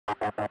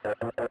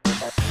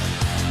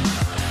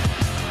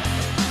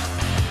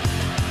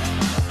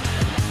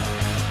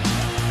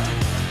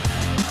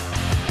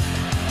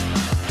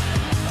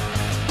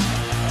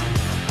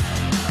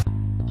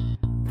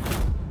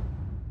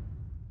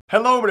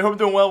Hello everybody, hope you're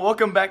doing well.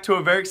 Welcome back to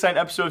a very exciting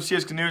episode of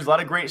CSGO News. A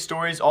lot of great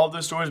stories. All of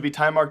those stories will be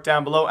time marked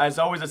down below. As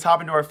always, let's hop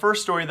into our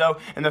first story though,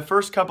 and the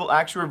first couple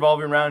actually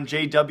revolving around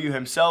JW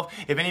himself.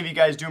 If any of you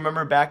guys do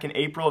remember, back in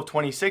April of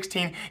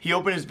 2016, he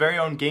opened his very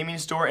own gaming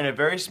store in a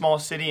very small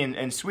city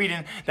in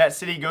Sweden. That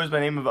city goes by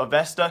the name of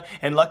Avesta,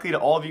 and luckily to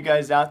all of you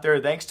guys out there,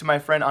 thanks to my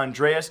friend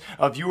Andreas,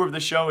 a viewer of the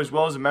show as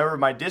well as a member of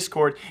my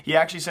Discord, he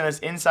actually sent us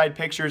inside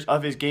pictures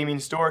of his gaming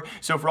store.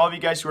 So for all of you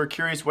guys who are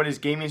curious what his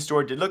gaming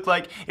store did look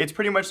like, it's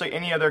pretty much like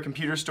any other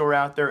computer store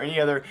out there, any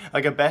other,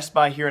 like a Best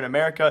Buy here in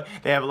America.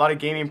 They have a lot of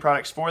gaming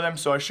products for them,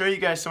 so I'll show you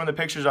guys some of the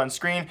pictures on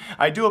screen.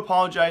 I do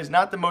apologize,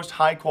 not the most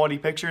high quality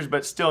pictures,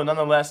 but still,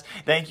 nonetheless,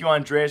 thank you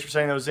Andreas for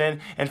sending those in.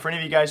 And for any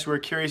of you guys who are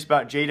curious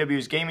about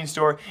JW's gaming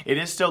store, it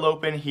is still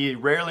open. He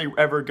rarely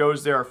ever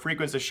goes there or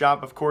frequents the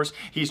shop. Of course,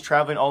 he's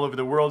traveling all over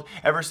the world.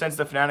 Ever since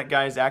the Fnatic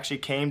guys actually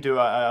came to,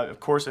 of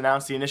course,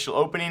 announce the initial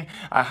opening,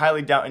 I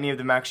highly doubt any of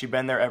them actually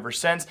been there ever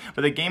since.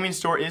 But the gaming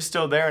store is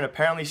still there and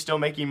apparently still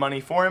making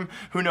money for him.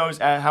 Who knows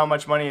how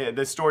much money.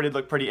 The store did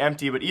look pretty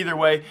empty, but either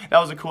way, that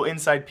was a cool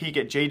inside peek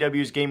at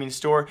JW's gaming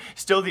store.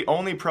 Still the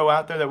only pro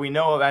out there that we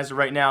know of as of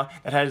right now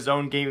that has his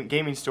own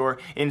gaming store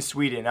in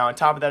Sweden. Now on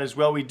top of that as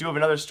well, we do have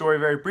another story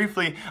very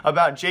briefly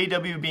about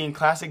JW being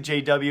classic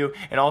JW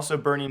and also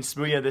burning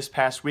Smooya this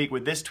past week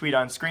with this tweet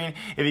on screen.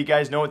 If you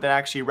guys know what that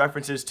actually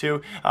references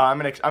to, I'm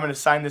gonna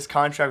sign this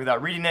contract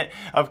without reading it.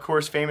 Of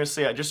course,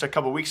 famously, just a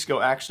couple weeks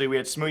ago, actually, we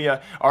had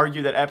Smooya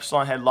argue that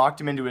Epsilon had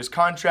locked him into his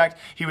contract.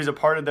 He was a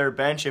part of their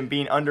bench and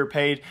being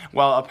underpaid,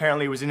 while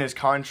apparently it was in his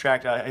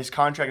contract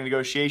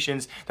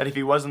negotiations that if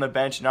he was on the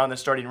bench and not on the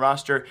starting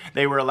roster,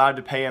 they were allowed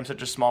to pay him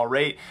such a small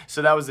rate.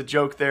 So that was the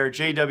joke there.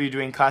 JW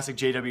doing classic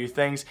JW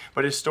things,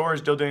 but his store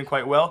is still doing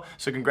quite well,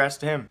 so congrats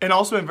to him. And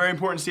also in very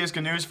important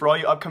CSGO news for all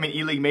you upcoming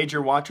E-League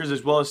major watchers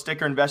as well as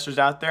sticker investors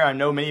out there, I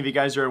know many of you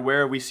guys are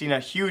aware we've seen a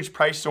huge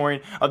price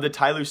soaring of the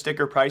TyLoo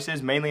sticker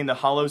prices, mainly in the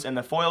holos and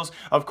the foils.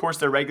 Of course,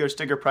 their regular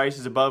sticker price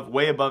is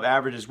way above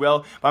average as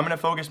well, but I'm going to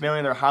focus mainly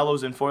on their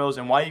holos and foils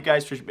and why you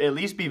guys should at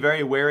least be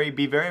very wary,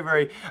 be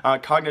very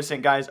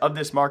cognizant, guys, of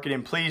this market,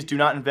 and please do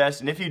not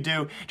invest. And if you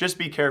do, just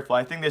be careful.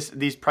 I think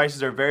these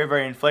prices are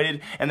very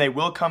inflated, and they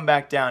will come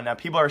back down. Now,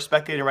 people are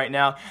speculating right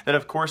now that,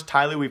 of course,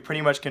 TyLoo, we've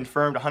pretty much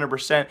confirmed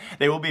 100%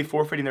 they will be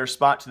forfeiting their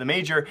spot to the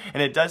major,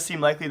 and it does seem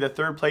likely the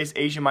third place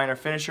Asian minor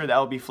finisher, that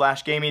will be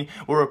Flash Gaming,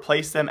 will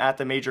replace them at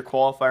the major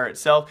qualifier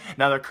itself.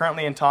 Now, they're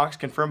currently in talks,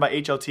 confirmed by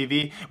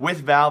HLTV,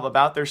 with Valve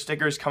about their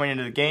stickers coming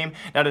into the game.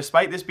 Now,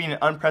 despite this being an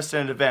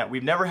unprecedented event,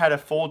 we've never had a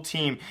full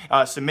team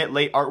submit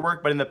late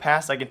artwork, but in the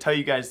past, I can tell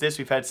you guys this,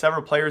 we've had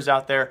several players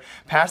out there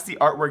past the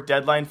artwork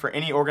deadline for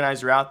any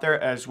organizer out there,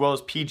 as well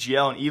as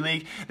PGL and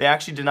E-League. They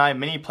actually denied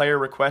many player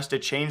requests to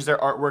change their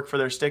artwork for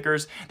their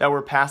stickers that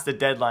were past the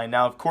deadline.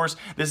 Now, of course,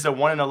 this is a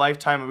one in a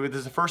lifetime. This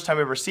is the first time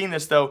we've ever seen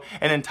this, though,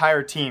 an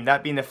entire team,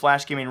 that being the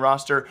Flash Gaming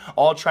roster,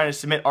 all trying to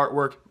submit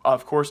artwork,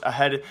 of course,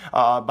 ahead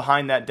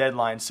behind that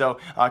deadline. So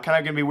kind of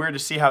going to be weird to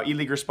see how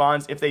E-League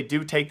responds if they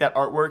do take that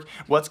artwork,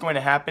 what's going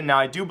to happen. Now,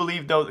 I do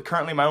believe, though, that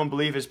currently my own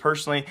belief is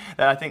personally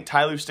that I think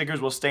TyLoo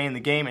stickers will stay in the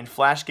game and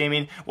Flash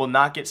Gaming will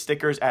not get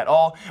stickers at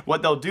all.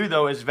 What they'll do,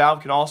 though, is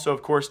Valve can also,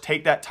 of course,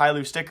 take that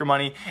TyLoo sticker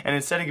money, and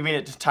instead of giving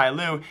it to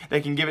TyLoo,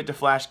 they can give it to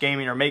Flash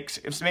Gaming or make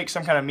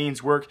some kind of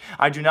means work.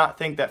 I do not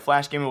think that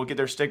Flash Gaming will get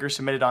their stickers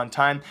submitted on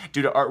time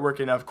due to artwork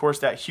and, of course,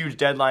 that huge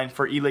deadline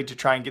for E-League to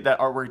try and get that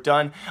artwork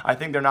done. I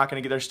think they're not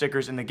going to get their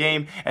stickers in the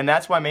game, and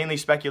that's why mainly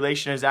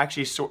speculation has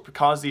actually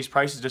caused these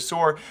prices to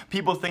soar.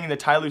 People thinking the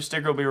TyLoo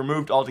sticker will be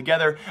removed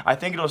altogether. I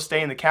think it'll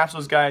stay in the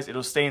capsules, guys.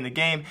 It'll stay in the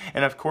game,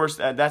 and of course,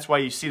 that's why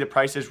you see the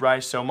prices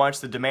rise so much.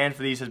 The demand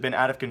for these has been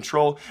out of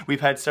control.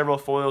 We've had several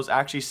foils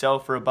actually sell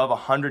for above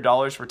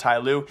 $100 for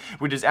TyLoo,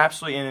 which is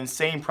absolutely an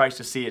insane price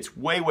to see. It's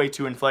way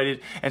too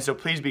inflated, and so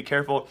please be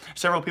careful.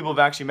 Several people have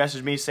actually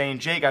messaged me saying,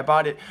 Jake, I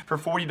bought it for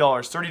 $40,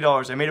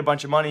 $30. I made a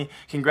bunch of money.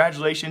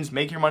 Congratulations.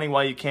 Make your money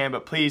while you can,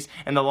 but please,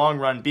 in the long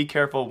run, be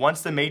careful.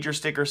 Once the major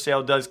sticker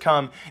sale does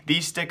come,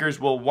 these stickers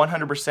will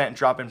 100%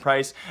 drop in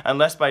price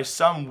unless by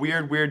some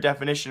weird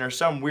definition or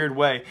some weird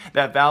way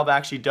that Valve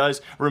actually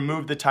does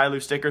remove the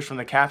TyLoo stickers from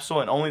the capsule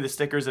and only the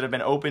stickers that have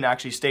been opened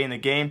actually stay in the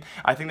game.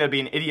 I think that'd be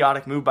an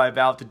idiotic move by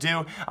Valve to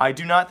do. I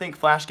do not think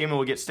Flash Gaming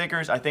will get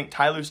stickers. I think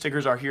TyLoo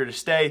stickers are here to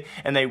stay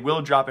and they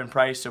will drop in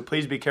price, so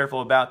please be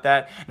careful about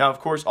that. Now, of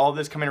course, all of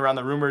this coming around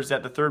the rumors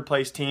that the third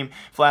place team,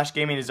 Flash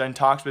Gaming, is in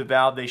talks with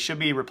Valve. They should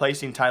be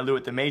replacing TyLoo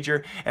at the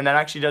major, and that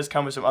actually does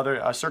come with some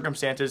other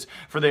circumstances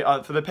for the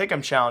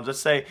Pick'em Challenge. Let's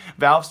say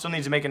Valve still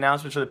needs to make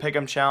announcements for the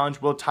Pick'em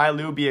Challenge. Will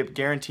TyLoo be a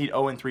guaranteed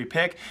 0-3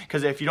 pick?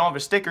 Because if you don't have a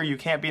sticker, you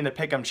can't be in the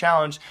Pick'em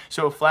Challenge.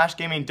 So if Flash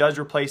Gaming does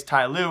replace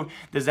TyLoo,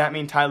 does that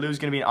mean TyLoo is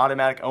going to be an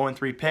automatic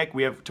 0-3 pick?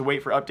 We have to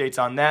wait for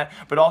updates on that,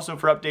 but also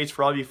for updates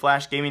for all of you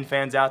Flash Gaming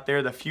fans out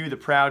there, the few, the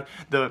proud,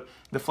 the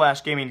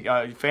Flash Gaming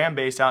fan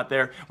base out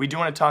there. We do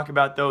want to talk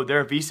about, though,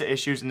 their visa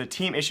issues and the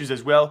team issues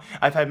as well.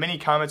 I've had many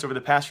comments over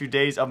the past few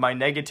days of my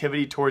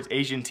negativity towards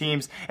Asian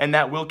teams, and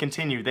that will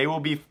continue. They will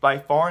be by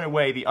far and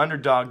away the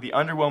underdog, the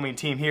underwhelming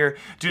team here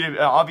due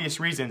to obvious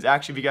reasons.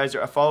 Actually, if you guys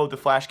followed the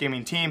Flash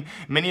Gaming team,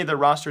 many of the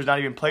rosters not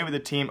even played with the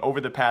team over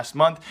the past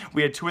month.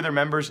 We had two of their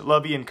members,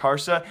 Lovey and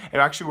Karsa, who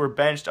actually were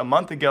benched a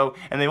month ago,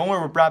 and they only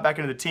were brought back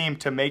into the team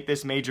to make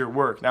this major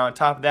work. Now, on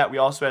top of that, we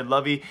also had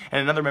Lovey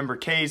and another member,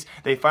 Kays.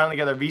 They finally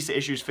got their visa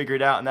issues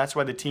figured out, and that's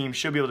why the team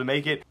should be able to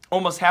make it.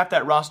 Almost half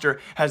that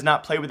roster has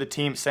not played with the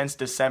team since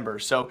December,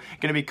 so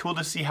going to be cool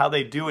to see how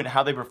they do and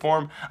how they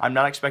perform. I'm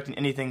not expecting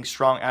anything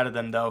strong out of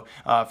them, though,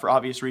 for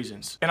obvious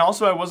reasons. And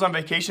also, I was on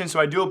vacation, so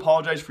I do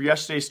apologize for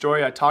yesterday's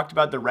story. I talked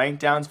about the rank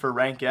downs for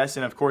Rank S,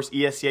 and of course,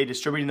 ESEA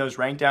distributing those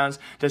rank downs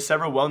to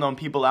several well-known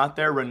people out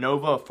there.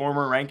 Renova, a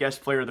former Rank S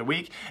Player of the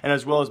Week, and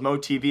as well as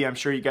MoeTV, I'm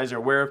sure you guys are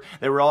aware of.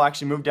 They were all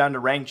actually moved down to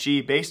Rank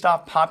G based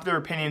off popular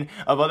opinion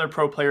of other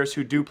pro players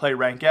who do play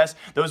Rank S.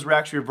 Those were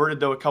actually reverted,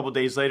 though, a couple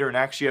days later, and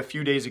actually a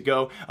few days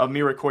ago of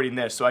me recording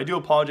this. So I do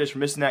apologize for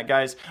missing that,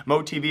 guys.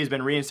 MoeTV has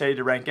been reinstated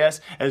to Rank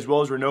S, as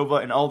well as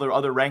Renova and all their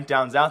other rank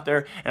downs out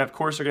there. And of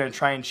course, they're going to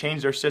try and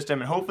change their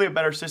system, and hopefully a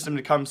better system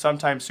to come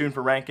sometime soon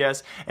for Rank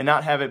S, and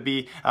not have it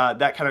be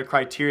that kind of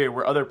criteria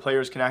where other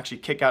players can actually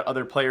kick out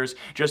other players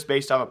just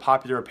based off a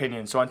popular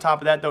opinion. So on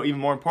top of that, though,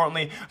 even more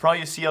importantly, for all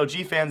you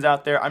CLG fans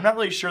out there, I'm not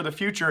really sure the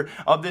future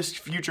of this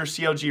future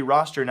CLG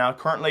roster. Now,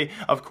 currently,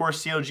 of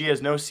course, CLG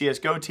has no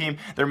CSGO team.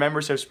 Their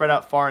members have spread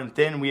out far and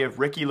thin. We have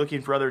Ricky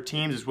looking for other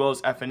teams, as well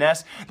as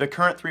FNS. The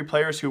current three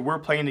players who were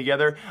playing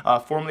together,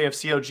 formerly of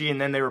CLG,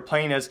 and then they were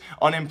playing as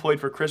Unemployed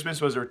for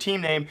Christmas was their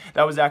team name.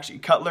 That was actually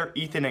Cutler,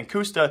 Ethan, and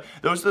Kusta.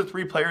 Those are the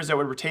three players that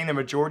would retain the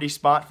majority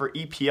spot for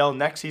EPL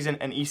next season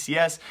and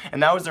ECS,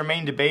 and that was their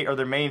main debate, or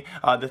their main,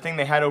 the thing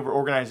they had over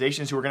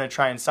organizations who were going to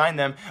try and sign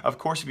them. Of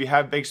course, if you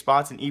have big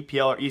spots in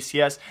EPL or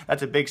ECS,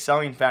 that's a big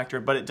selling factor,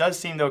 but it does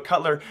seem, though,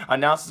 Cutler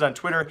announces on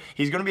Twitter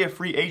he's going to be a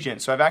free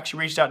agent, so I've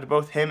actually reached out to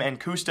both him and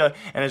Kusta,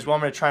 and as well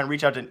I'm going to try and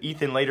reach out to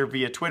Ethan later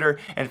via Twitter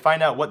and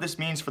find out what this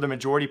means for the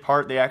majority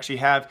part they actually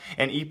have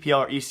in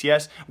EPL or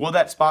ECS. Will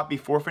that spot be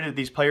forfeited if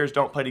these players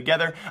don't play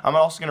together? I'm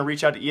also going to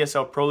reach out to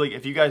ESL Pro League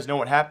if you guys know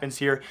what happens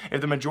here.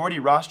 If the majority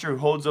roster who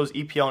holds those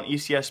EPL and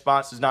ECS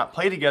spots does not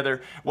play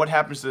together, what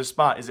happens to the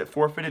spot? Is it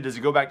forfeited? Does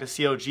it go back to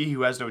CLG,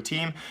 who has no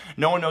team?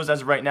 No one knows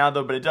as of right now,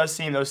 though, but it does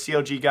seem those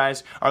CLG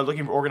guys are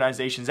looking for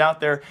organizations out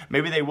there.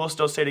 Maybe they will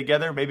still stay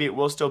together. Maybe it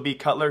will still be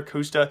Cutler,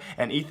 Kusta,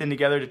 and Ethan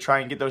together to try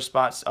and get those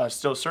spots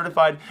still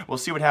certified. We'll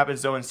see what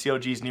happens, though, in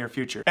CLG's near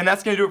future. And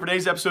that's going to do it for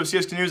today's episode of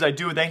CSGO News. I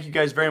do thank you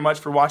guys very much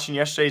for watching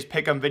yesterday's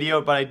pick'em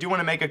video, but I do want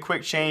to make a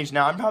quick change.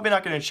 Now, I'm probably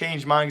not going to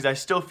change mine because I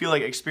still feel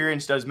like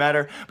experience does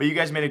matter, but you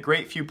guys made a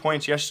great few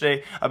points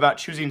yesterday about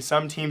choosing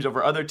some teams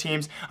over other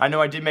teams. I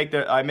know I did make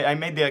the, I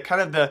made the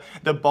kind of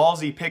the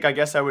ballsy pick, I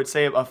guess I would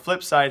say, a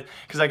flip side,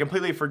 because I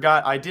completely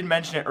forgot. I did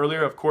mention it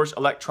earlier, of course,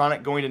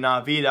 Electronic going to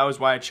Na'Vi. That was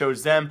why I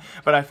chose them,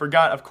 but I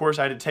forgot, of course,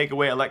 I had to take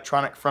away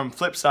Electronic from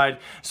Flipside,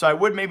 so I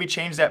would maybe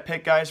change that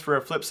pick, guys, for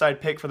a Flipside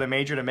pick for the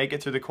major to make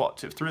it through the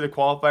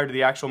qualifier to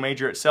the actual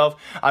major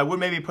itself. I would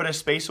maybe put a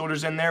Space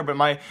Soldiers in there, but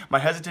my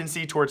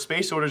hesitancy towards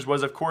Space Soldiers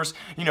was, of course,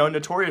 you know,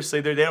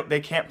 notoriously they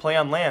can't play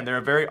on LAN. They're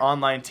a very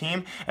online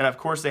team, and of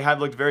course they have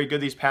looked very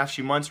good these past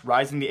few months,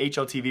 rising the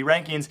HLTV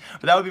rankings.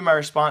 But that would be my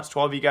response to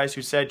all of you guys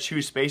who said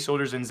choose Space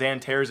Soldiers and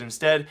Xantares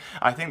instead.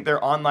 I think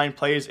their online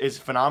play is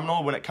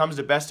phenomenal. When it comes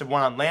to best of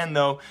one on LAN,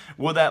 though,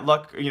 will that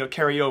luck, you know,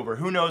 carry over?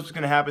 Who knows what's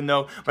going to happen,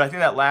 though? But I think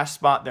that last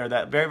spot there,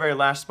 that very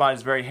last spot,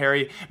 is very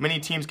hairy. Many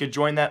teams could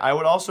join that. I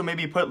would also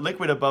maybe put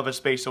Liquid above a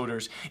Space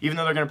Soldiers, even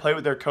though they're going to play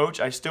with their coach.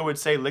 I still would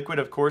say Liquid,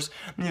 of course,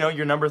 you know,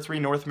 your number 3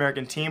 North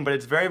American team, but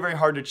it's very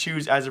hard to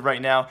choose as of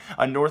right now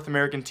a North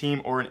American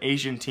team or an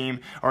Asian team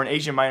or an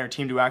Asian minor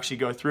team to actually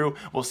go through.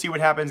 We'll see what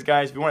happens,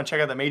 guys. If you want to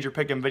check out that major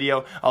pick'em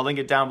video, I'll link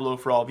it down below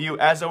for all of you.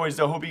 As always,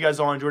 though, hope you guys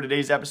all enjoyed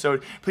today's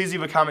episode. Please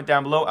leave a comment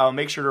down below. I'll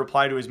make sure to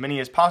reply to as many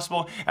as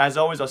possible. As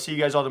always, I'll see you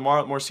guys all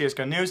tomorrow with more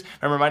CSGO news.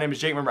 Remember, my name is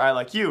Jake. Remember, I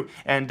like you.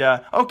 And,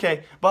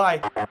 okay,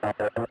 bye.